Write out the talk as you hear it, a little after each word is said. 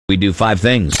We do 5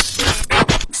 things.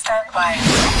 Stand by.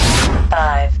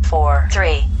 5, 4,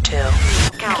 3, 2.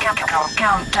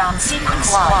 Countdown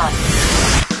sequence 1.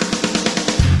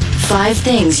 5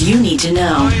 things you need to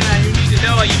know. Oh, yeah, you need to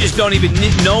know it. You just don't even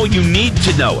know you need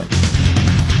to know it.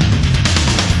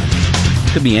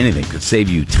 Could be anything. Could save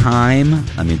you time.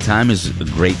 I mean, time is a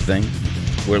great thing.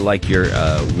 We're like your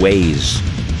Waze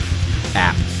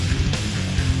app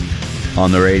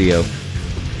on the radio.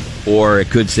 Or it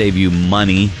could save you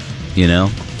money, you know.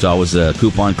 It's always a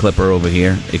coupon clipper over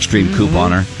here. Extreme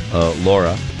couponer,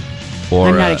 Laura. Or,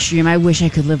 I'm not extreme. I wish I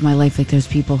could live my life like those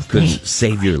people. Could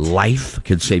save your life.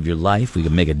 Could save your life. We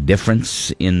could make a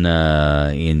difference in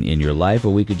your life,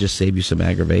 or we could just save you some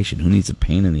aggravation. Who needs a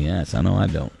pain in the ass? I know I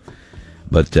don't.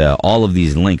 But all of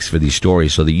these links for these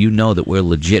stories so that you know that we're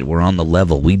legit. We're on the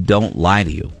level. We don't lie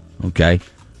to you, okay?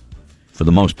 For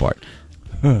the most part.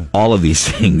 All of these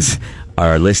things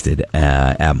are listed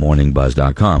at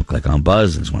morningbuzz.com. Click on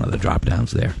Buzz. There's one of the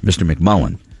drop-downs there. Mr.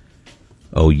 McMullen,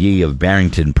 O ye of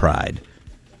Barrington Pride,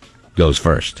 goes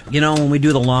first. You know, when we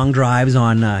do the long drives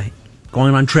on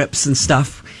going on trips and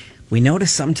stuff, we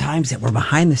notice sometimes that we're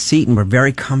behind the seat and we're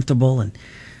very comfortable, and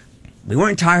we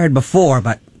weren't tired before,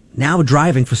 but now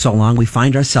driving for so long, we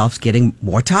find ourselves getting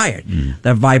more tired.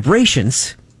 The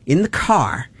vibrations in the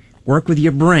car work with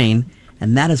your brain,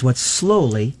 and that is what's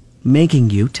slowly making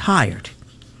you tired.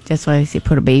 That's why I say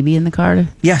put a baby in the car to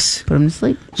Yes. put him to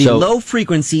sleep. The low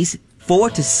frequencies, 4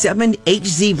 to 7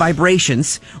 Hz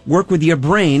vibrations, work with your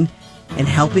brain and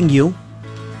helping you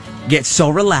get so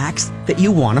relaxed that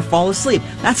you want to fall asleep.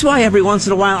 That's why every once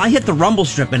in a while I hit the rumble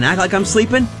strip and act like I'm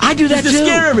sleeping. I do that just too. to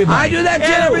scare everybody. I do that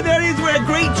too. Everybody's a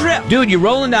great trip. Dude, you're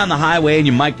rolling down the highway in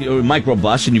your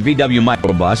microbus, and your VW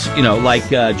microbus, you know, like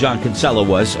John Kinsella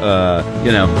was,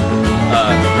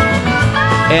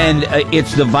 and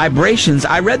it's the vibrations.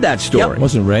 I read that story. Yep.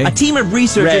 Wasn't Ray? A team of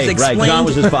researchers explained... Right, John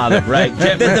was his father, right?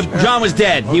 John was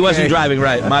dead. He wasn't driving,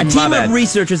 right. My A team bad. of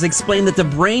researchers explained that the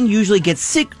brain usually gets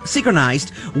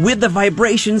synchronized with the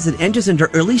vibrations and enters into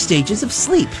early stages of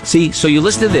sleep. See, so you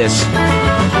listen to this,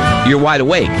 you're wide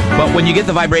awake. But when you get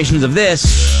the vibrations of this,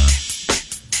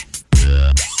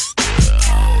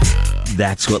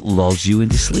 that's what lulls you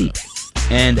into sleep.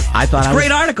 And I thought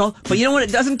Great article, but you know what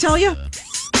it doesn't tell you?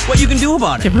 What you can do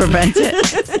about To it. prevent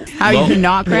it. How you can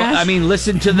not crash. Well, I mean,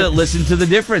 listen to the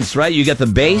difference, right? You get the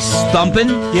bass thumping,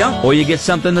 Yeah. or you get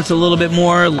something that's a little bit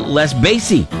less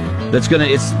bassy. It's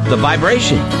the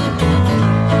vibration.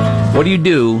 What do you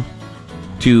do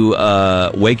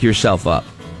to wake yourself up?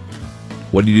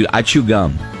 What do you do? I chew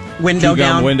gum. Window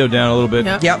down. Window down a little bit.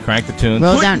 Yep. Crank the tunes.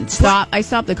 Roll down. Stop. I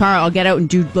stop the car. I'll get out and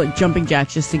do like jumping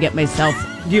jacks just to get myself.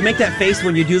 Do you make that face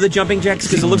when you do the jumping jacks?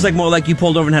 Because it looks like more like you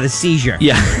pulled over and had a seizure.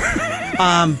 Yeah.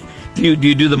 Do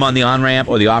you do them on the on-ramp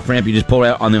or the off-ramp? You just pull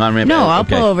out on the on-ramp? No, I'll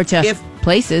Okay. pull over to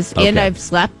places. Okay. And I've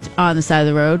slept on the side of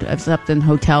the road. I've slept in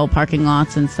hotel parking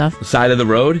lots and stuff. Side of the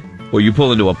road? Or you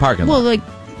pull into a parking lot? Well,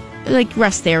 like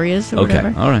rest areas or Okay,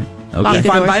 whatever. all right. Okay. If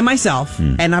the I'm door. by myself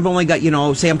and I've only got,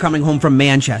 say I'm coming home from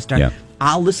Manchester, Yeah.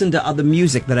 I'll listen to other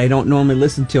music that I don't normally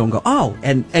listen to and go,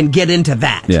 and get into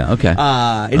that. Yeah, okay.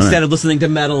 Instead of listening to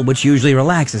metal, which usually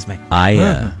relaxes me. I'm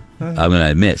going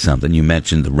to admit something. You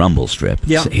mentioned the rumble strip.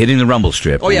 Yeah. Hitting the rumble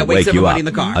strip. Oh, yeah, will wakes wake you everybody up. in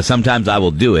the car. Sometimes I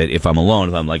will do it if I'm alone.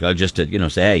 If I'm like, just to,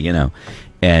 say, hey,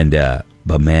 And,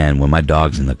 but man, when my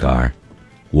dog's in the car,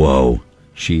 whoa,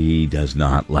 she does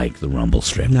not like the rumble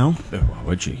strip. No? Why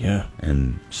would you? Yeah.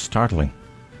 And Startling.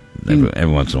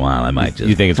 every once in a while, I might just.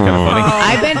 You think it's kind of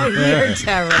funny? You're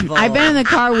terrible. I've been in the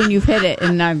car when you've hit it,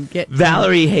 and I'm getting.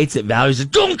 Valerie hates it. Valerie says,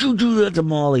 "Don't you do that to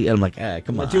Molly?" And I'm like,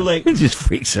 come on. Too late. It just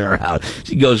freaks her out.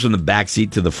 She goes from the back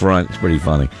seat to the front. It's pretty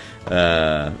funny.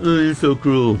 You're so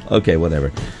cruel. Okay,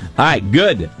 whatever. All right,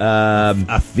 good.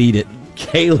 I feed it.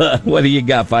 Kayla, what do you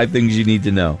got? 5 things you need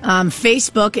to know.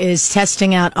 Facebook is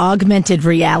testing out augmented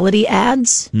reality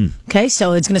ads. Okay,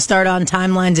 so it's going to start on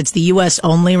timelines. It's the U.S.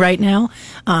 only right now.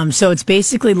 So it's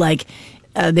basically like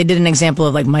they did an example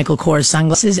of like Michael Kors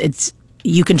sunglasses.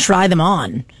 You can try them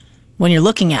on when you're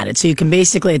looking at it. So you can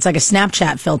basically, it's like a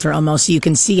Snapchat filter almost. So you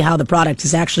can see how the product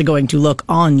is actually going to look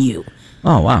on you.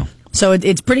 Oh, wow. So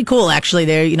it's pretty cool, actually.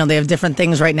 They have different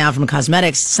things right now from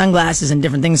cosmetics, sunglasses, and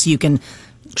different things. So you can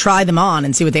try them on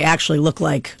and see what they actually look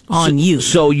like on you.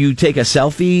 So you take a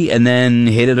selfie and then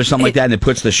hit it or something like that, and it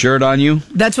puts the shirt on you?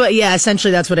 That's what,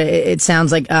 essentially that's what it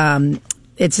sounds like.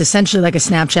 It's essentially like a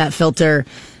Snapchat filter.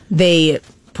 They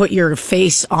put your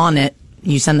face on it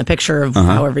you send the picture of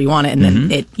however you want it, and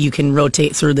then you can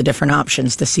rotate through the different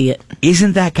options to see it.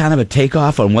 Isn't that kind of a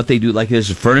takeoff on what they do? Like there's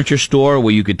a furniture store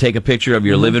where you could take a picture of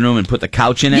your living room and put the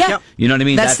couch in it. Yeah. You know what I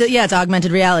mean? It's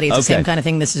augmented reality. It's the Okay. same kind of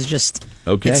thing. This is just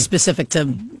Okay. it's specific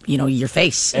to your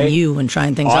face and you and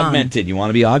trying things on. augmented. You want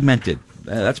to be augmented.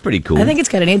 That's pretty cool. I think it's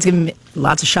kind of neat. It's giving me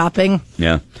lots of shopping.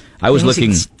 Yeah. I was Things you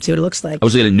looking. can see what it looks like. I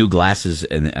was looking at new glasses,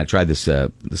 and I tried this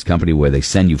this company where they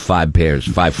send you 5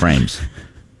 frames.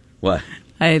 What?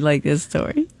 I like this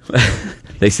story.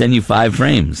 They send you 5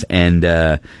 frames, and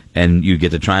you get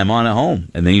to try them on at home,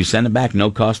 and then you send it back, no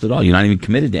cost at all. You're not even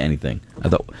committed to anything.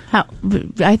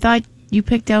 I thought you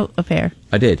picked out a pair.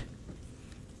 I did.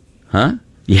 Huh?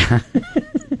 Yeah.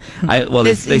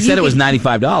 They said it was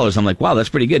 $95. I'm like, wow, that's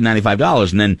pretty good,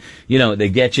 $95. And then, they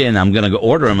get you, and I'm going to go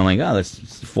order them. I'm like, oh, that's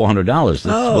 $400. That's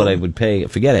what I would pay.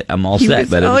 Forget it. I'm all He set. was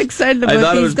But so excited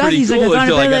about these glasses. He's like, I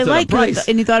found a pair that I like,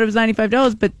 and he thought it was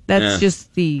 $95, but that's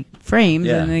just the frames.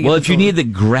 Yeah. And Well, if you need the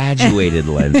graduated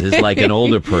lenses, like an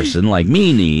older person like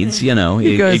me needs,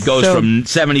 it goes so- from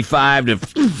 75 to.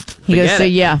 He goes, forget so it.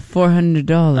 yeah,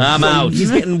 $400. I'm out. He's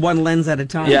getting one lens at a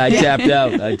time. Yeah, I tapped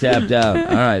out.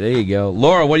 All right, there you go.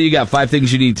 Laura, what do you got? 5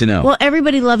 things you need to know. Well,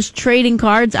 everybody loves trading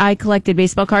cards. I collected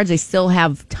baseball cards. I still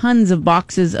have tons of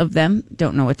boxes of them.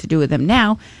 Don't know what to do with them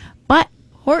now. But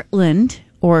Portland,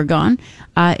 Oregon,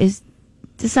 is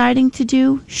deciding to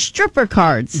do stripper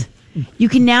cards. You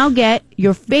can now get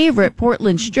your favorite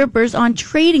Portland strippers on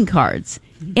trading cards.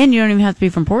 And you don't even have to be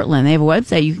from Portland. They have a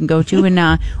website you can go to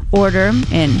and order them.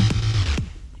 And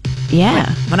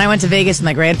yeah. When I went to Vegas with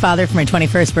my grandfather for my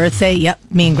 21st birthday,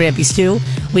 me and Grampy Stu,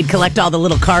 we'd collect all the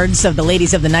little cards of the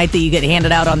ladies of the night that you get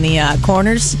handed out on the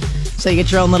corners. So you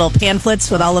get your own little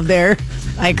pamphlets with all of their...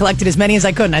 I collected as many as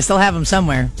I could, and I still have them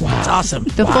somewhere. Wow. It's awesome.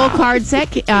 The full card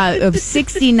set of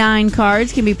 69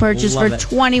 cards can be purchased for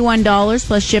 $21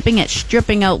 plus shipping at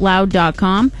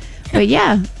strippingoutloud.com. But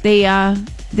yeah,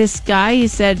 this guy, he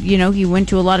said, he went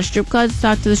to a lot of strip clubs,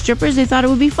 talked to the strippers. They thought it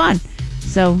would be fun.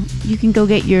 So you can go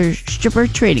get your stripper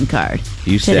trading card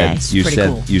today.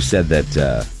 You said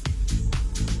that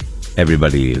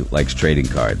everybody likes trading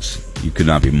cards. You could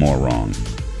not be more wrong.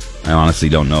 I honestly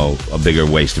don't know a bigger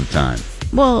waste of time.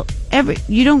 Well,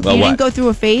 you didn't go through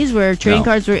a phase where trading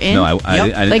cards were in. No, I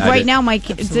like right didn't. now, my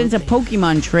kid's into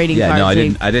Pokemon trading cards. Yeah, no,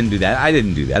 I didn't do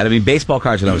that. I mean, baseball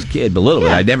cards when I was a kid, but a little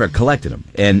bit. I never collected them.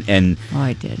 And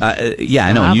I did. Yeah,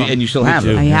 I know, and you still have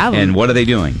them. I have them. And what are they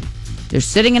doing? They're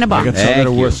sitting in a box. I got some that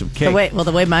are worth some cake.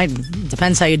 The way mine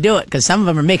depends how you do it, because some of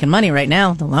them are making money right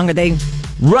now. The longer they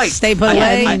stay put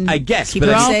away, I guess. keep But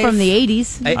it They're all safe. from the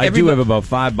 80s. I do have about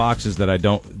 5 boxes that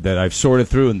I've sorted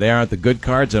through, and they aren't the good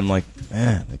cards. I'm like,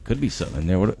 there could be something in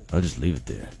there. I'll just leave it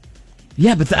there.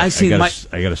 Yeah, but I see. I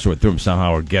got to sort through them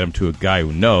somehow, or get them to a guy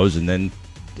who knows, and then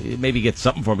maybe get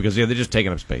something for them because they're just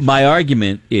taking up space. My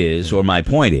argument is, or my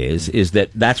point is that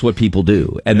that's what people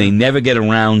do, and they never get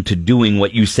around to doing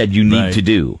what you said you need to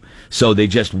do. So they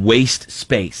just waste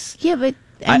space. Yeah, but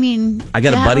I mean, I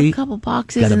got to a have buddy. a couple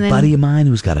boxes. Got a and then, buddy of mine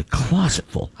who's got a closet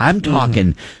full. I'm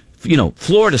talking,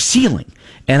 floor to ceiling.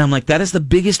 And I'm like, that is the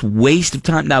biggest waste of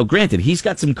time. Now, granted, he's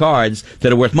got some cards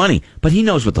that are worth money, but he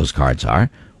knows what those cards are.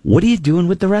 What are you doing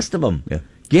with the rest of them? Yeah.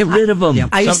 Get rid of them.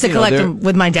 I used to collect them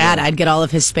with my dad. I'd get all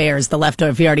of his spares, the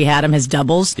leftover, if he already had them, his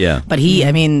doubles. Yeah. But he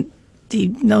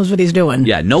knows what he's doing.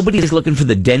 Yeah, nobody's looking for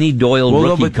the Denny Doyle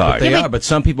rookie card. But they are, but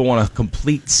some people want a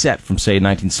complete set from, say,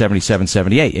 1977,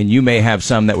 78, and you may have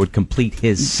some that would complete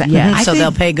his set. Yeah. So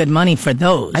they'll pay good money for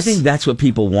those. I think that's what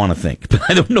people want to think, but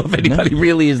I don't know if anybody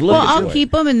really is looking Well, I'll for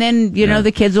keep them, and then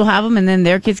the kids will have them, and then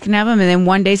their kids can have them, and then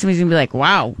one day somebody's gonna be like,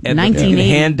 "Wow, And 1980."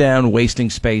 hand down wasting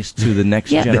space to the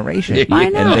next generation. I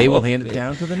know. And they will hand it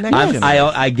down to the next generation.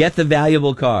 I get the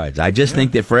valuable cards. I just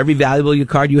think that for every valuable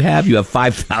card you have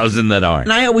 5,000 that aren't.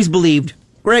 And I always believed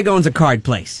Greg owns a card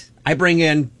place. I bring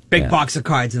in big box of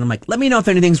cards, and I'm like, let me know if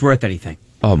anything's worth anything.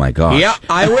 Oh my gosh. Yeah,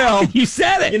 I will. You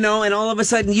said it. And all of a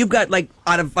sudden you've got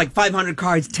out of 500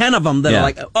 cards, 10 of them that are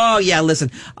like, oh yeah, listen,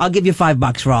 I'll give you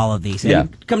 $5 for all of these.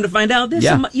 And come to find out,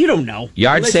 you don't know.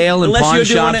 Yard sale and pawn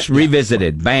shops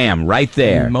revisited. Bam, right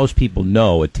there. And most people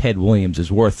know a Ted Williams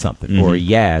is worth something, or a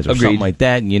Yaz, or something like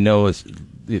that, and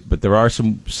but there are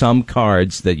some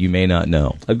cards that you may not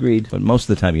know. Agreed. But most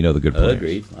of the time, you know the good players.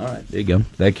 Agreed. All right, there you go.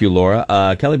 Thank you, Laura.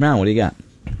 Kelly Brown, what do you got?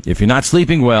 If you're not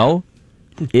sleeping well,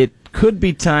 it could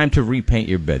be time to repaint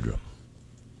your bedroom.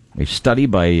 A study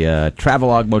by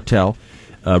Travelodge Motel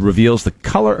reveals the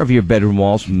color of your bedroom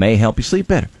walls may help you sleep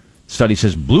better. The study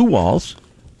says blue walls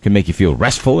can make you feel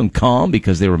restful and calm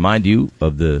because they remind you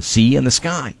of the sea and the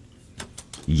sky.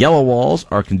 Yellow walls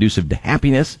are conducive to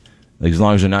happiness as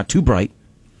long as they're not too bright.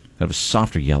 Have a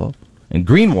softer yellow. And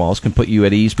green walls can put you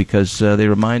at ease because they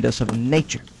remind us of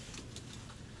nature.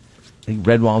 I think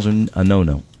red walls are a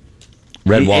no-no.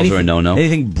 Red walls are a no-no?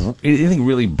 Anything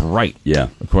really bright, Yeah.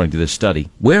 according to this study.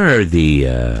 Where are the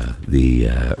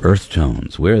earth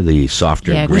tones? Where are the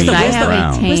softer Yeah, 'cause green I or have a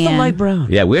brown? tan. Where's the light brown?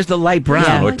 Yeah, where's the light brown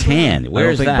Yeah. or tan? I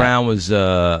Where's don't think that? brown was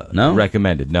No?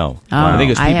 recommended. No, Oh, I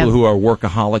think it's I people have- who are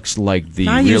workaholics, like the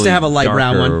I used to really have a light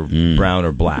brown darker one. brown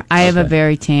or black. I have a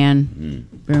very tan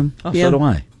room. Oh, Yeah. so do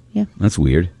I. Yeah. That's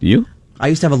weird. Do you? I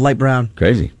used to have a light brown.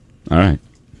 Crazy. All right.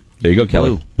 There you go,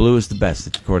 Kelly. Blue is the best,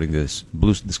 according to this.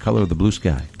 This color of the blue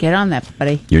sky. Get on that,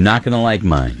 buddy. You're not going to like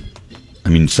mine. I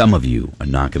mean, some of you are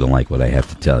not going to like what I have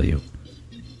to tell you.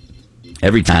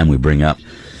 Every time we bring up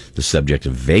the subject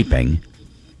of vaping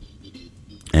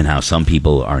and how some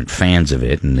people aren't fans of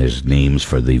it, and there's names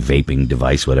for the vaping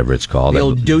device, whatever it's called. The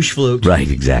old douche flute. Right,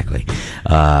 exactly.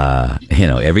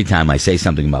 Every time I say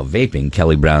something about vaping,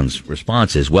 Kelly Brown's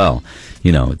response is, well,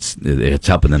 it's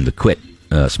helping them to quit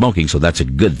smoking, so that's a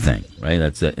good thing, right?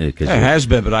 That's It has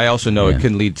been, but I also know Yeah. it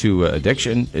can lead to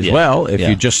addiction as Yeah. well. If Yeah.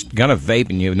 you're just gonna vape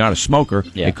and you're not a smoker,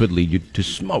 Yeah. it could lead you to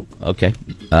smoke. Okay.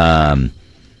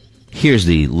 Here's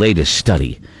the latest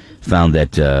study. Found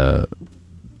that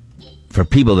for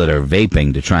people that are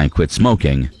vaping to try and quit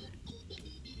smoking,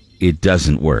 it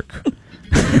doesn't work.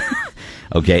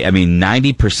 Okay, I mean,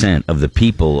 90% of the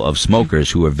people of smokers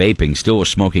who are vaping still were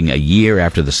smoking a year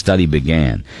after the study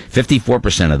began.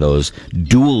 54% of those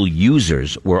dual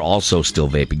users were also still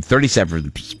vaping.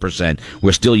 37%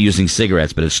 were still using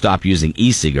cigarettes, but had stopped using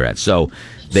e-cigarettes. So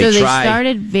they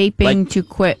started vaping to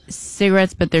quit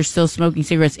cigarettes, but they're still smoking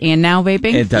cigarettes and now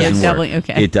vaping? It doesn't Yeah, work. definitely,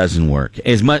 okay. It doesn't work.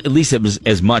 At least it was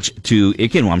as much to.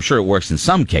 Again, I'm sure it works in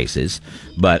some cases,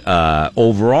 but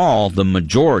overall, the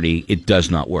majority, it does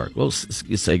not work. Well,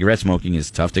 cigarette smoking is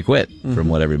tough to quit, from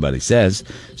what everybody says.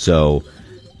 So,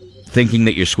 thinking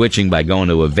that you're switching by going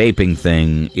to a vaping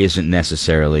thing isn't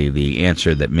necessarily the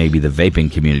answer that maybe the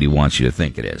vaping community wants you to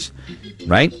think it is,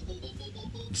 right?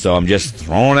 So I'm just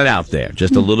throwing it out there.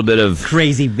 Just a little bit of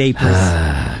Crazy vapors.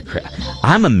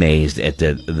 I'm amazed at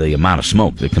the amount of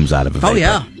smoke that comes out of a vapor. Oh,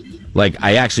 yeah. Like,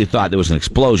 I actually thought there was an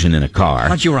explosion in a car. I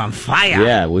thought you were on fire.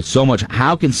 Yeah, with so much.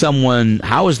 How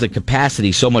is the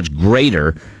capacity so much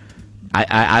greater?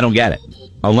 I don't get it.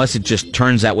 Unless it just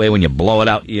turns that way when you blow it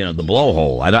out, the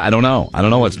blowhole. I don't know. I don't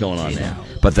know what's going on there.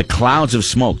 But the clouds of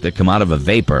smoke that come out of a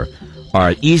vapor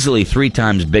are easily 3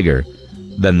 times bigger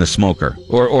than the smoker,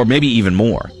 or maybe even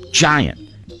more. Giant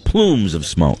plumes of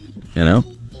smoke, Like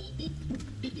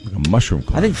a mushroom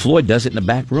cloud. I think Floyd does it in the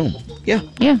back room. Yeah.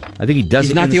 Yeah. I think he does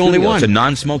He's it not in the only studio. one. It's a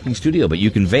non-smoking studio, but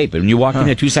you can vape. And you walk in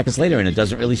there 2 seconds later, and it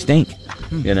doesn't really stink.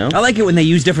 I like it when they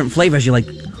use different flavors. You're like,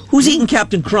 who's eating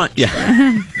Captain Crunch? Yeah.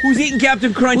 Who's eating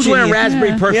Captain Crunch? Who's in wearing here?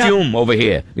 raspberry perfume over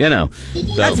here? So,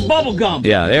 That's bubble gum.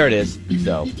 yeah, there it is.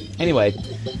 So, anyway,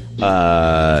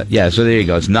 so there you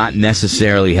go. It's not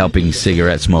necessarily helping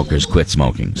cigarette smokers quit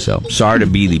smoking. So, sorry to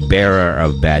be the bearer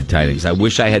of bad tidings. I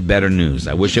wish I had better news.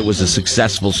 I wish it was a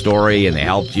successful story and it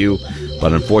helped you,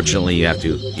 but unfortunately,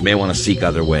 you may want to seek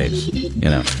other ways.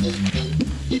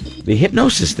 The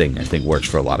hypnosis thing, I think, works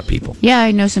for a lot of people. Yeah,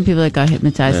 I know some people that got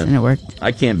hypnotized and it worked.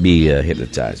 I can't be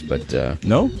hypnotized, but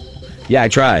No? yeah, I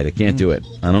tried. I can't do it.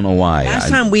 I don't know why. Last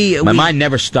time we mind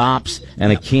never stops,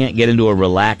 and I can't get into a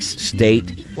relaxed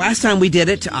state. Last time we did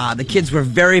it, the kids were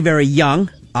very, very young,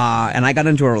 and I got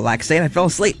into a relaxed state. I fell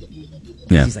asleep.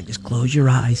 Yeah. He's like, just close your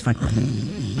eyes. Fine.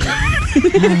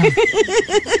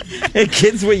 And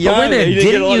kids were young. But wait a and minute, you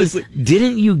didn't get a lot of sleep.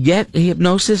 didn't you get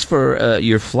hypnosis for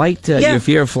your flight, your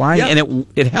fear of flying, Yeah. and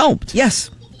it helped? Yes.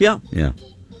 Yeah. Yeah.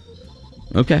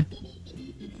 Okay.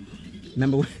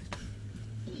 Remember when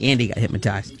Andy got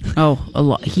hypnotized? Oh, a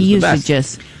lot. He used to best.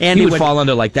 just. Andy He would fall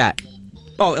under like that.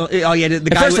 Oh yeah. The At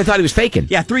guy first, I would, thought he was faking.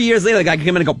 yeah. 3 years later, the guy could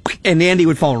come in and go, and Andy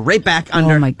would fall right back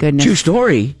under. Oh, my goodness. True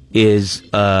story is,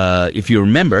 if you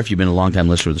remember, if you've been a long-time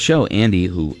listener of the show, Andy,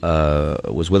 who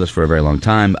was with us for a very long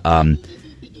time,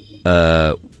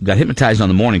 got hypnotized on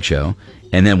the morning show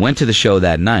and then went to the show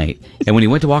that night. And when he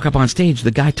went to walk up on stage,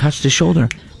 the guy touched his shoulder,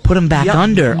 put him back Yep.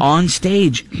 under on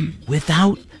stage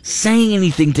without saying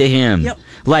anything to him. Yep.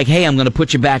 Like, hey, I'm going to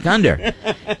put you back under.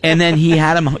 And then he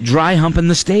had him dry humping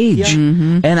the stage. Yeah.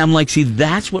 And I'm like, see,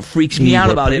 that's what freaks me out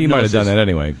about He might have hypnosis. done that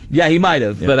anyway. Yeah, he might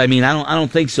have, but I mean, I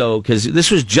don't think so, because this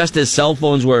was just as cell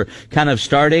phones were kind of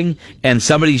starting, and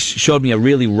somebody showed me a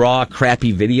really raw,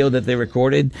 crappy video that they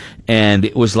recorded, and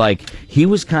it was like he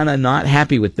was kind of not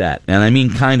happy with that, and I mean,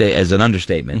 kind of as an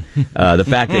understatement. The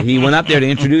fact that he went up there to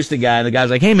introduce the guy, and the guy was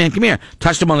like, "Hey, man, come here,"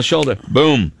 touched him on the shoulder,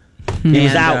 boom, he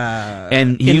was out.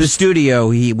 And in the studio,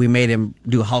 we made him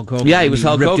do Hulk Hogan. Yeah, he was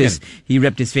Hulk Hogan. He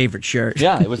ripped his favorite shirt.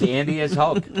 Yeah, it was Andy as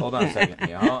Hulk. Hold on a second.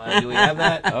 Do we have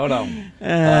that? Hold on.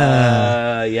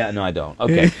 Yeah, no, I don't.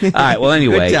 Okay. All right. Well,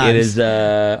 anyway, Good times. it is.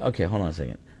 Okay, hold on a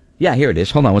second. Yeah, here it is.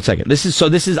 Hold on one second. This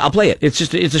is. I'll play it. It's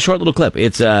a short little clip.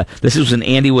 This is when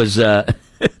Andy was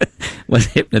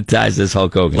hypnotized as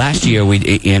Hulk Hogan. Last year,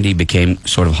 Andy became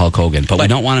sort of Hulk Hogan, but we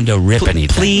don't want him to rip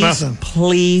anything.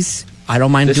 Please. I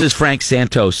don't mind. This is Frank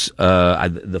Santos,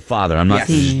 the father. I'm not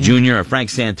Yes. Junior or Frank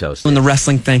Santos. doing the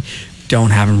wrestling thing.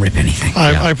 Don't have him rip anything.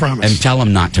 I promise. And tell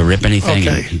him not to rip anything.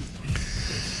 Okay.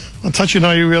 I'll touch you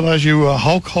now. You realize you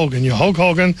Hulk Hogan. You're Hulk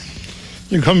Hogan.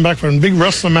 You're coming back from a big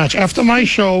wrestling match. After my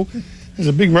show, there's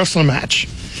a big wrestling match.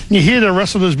 And you hear the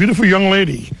wrestle this beautiful young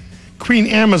lady, Queen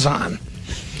Amazon.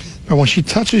 But when she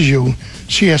touches you,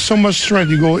 she has so much strength.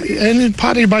 You go, any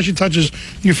part of your body she touches,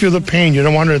 you feel the pain. You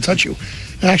don't want her to touch you.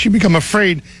 And actually become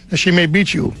afraid that she may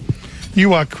beat you.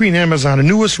 You are Queen Amazon, the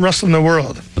newest wrestler in the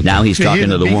world. Now he's You hear talking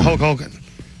to the big woman. Hulk Hogan.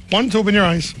 One, to open your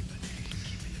eyes.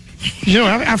 You know,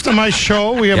 after my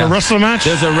show, we have a wrestling match.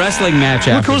 There's a wrestling match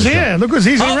Look after who's the show. here. Look who's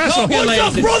he's in wrestling. What's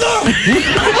up, brother?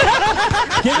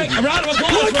 Give it a round of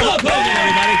applause for Hulk Hogan,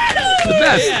 everybody. The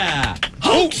best. Yeah.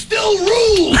 Hulk still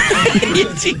rules.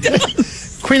 Yes, he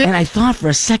does. Queen And I thought for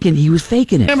a second he was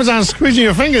faking it. Amazon squeezing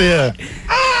your finger here.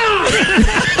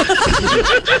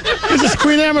 This is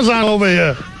Queen Amazon over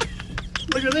here.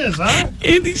 Look at this, huh?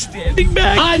 Andy's standing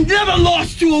back. I never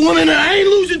lost to a woman, and I ain't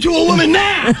losing to a woman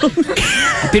now.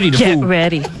 Get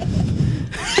ready.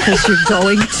 Because you're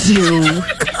going to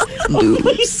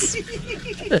lose.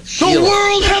 The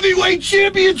world heavyweight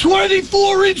champion,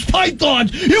 24-inch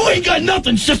pythons. You ain't got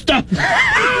nothing, sister.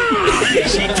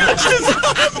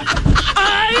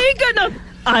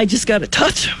 I just gotta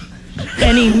touch him.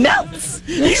 And he melts.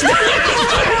 He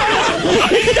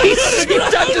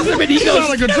touches him and he He's out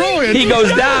goes. of control here. He goes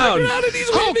down.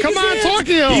 Oh, come on, talk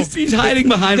to you. He's hiding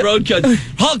behind roadkill.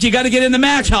 Hulk, you got to get in the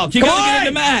match. Hulk, you got to get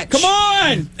in the match. Come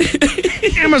on.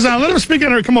 Amazon, let him speak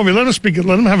on her. Come over here. Let him speak.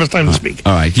 Let him have his time to speak.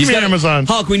 All right. Give me Amazon.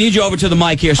 Hulk, we need you over to the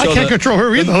mic here. So I can't control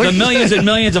her either. The millions and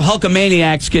millions of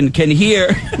Hulkamaniacs can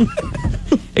hear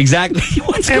exactly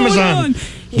what's Amazon. going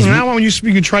on. Now when you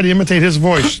speak, you try to imitate his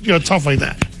voice. You're tough like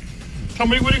that. Tell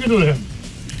me what are you going to do to him?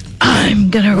 I'm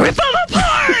gonna rip him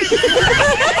apart.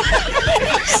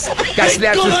 Guy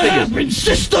snaps his Gonna fingers. happen,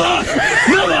 sister.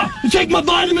 Remember, you take my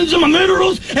vitamins and my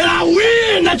minerals, and I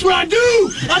win. That's what I do.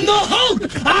 I'm the Hulk.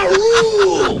 I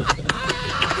rule.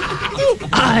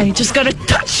 I just gotta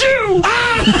touch you.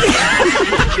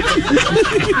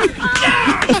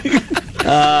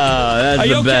 That's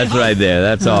the best right there.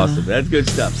 That's awesome. That's good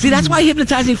stuff. See, that's why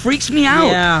hypnotizing freaks me out.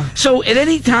 Yeah. So at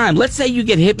any time, let's say you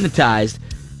get hypnotized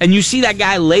and you see that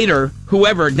guy later,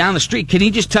 whoever, down the street, can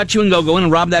he just touch you and go in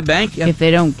and rob that bank? If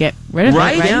they don't get rid of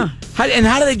Right? it, right? Yeah.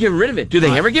 How do they get rid of it? Do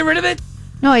they ever get rid of it?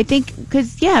 No, I think,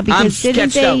 because didn't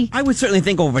sketched they... I would certainly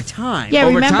think over time. Yeah,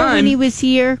 Over remember time- when he was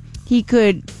here, he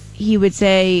would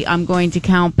say, I'm going to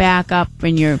count back up,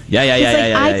 and you're... Yeah.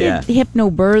 I did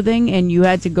hypnobirthing, and you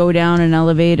had to go down an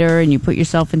elevator, and you put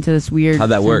yourself into this weird... How'd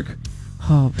that work?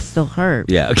 Oh, it still hurt.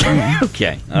 Yeah, okay.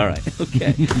 Okay. All right.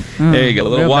 Okay. There you go. A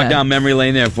little real walk bad. down memory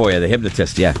lane there for you. The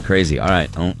hypnotist. Yeah, crazy. All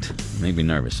right. Don't make me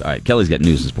nervous. All right. Kelly's got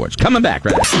news and sports. Coming back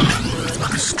right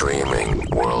after. Streaming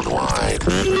worldwide.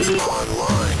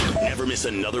 Online. Never miss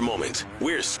another moment.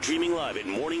 We're streaming live at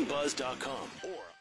morningbuzz.com.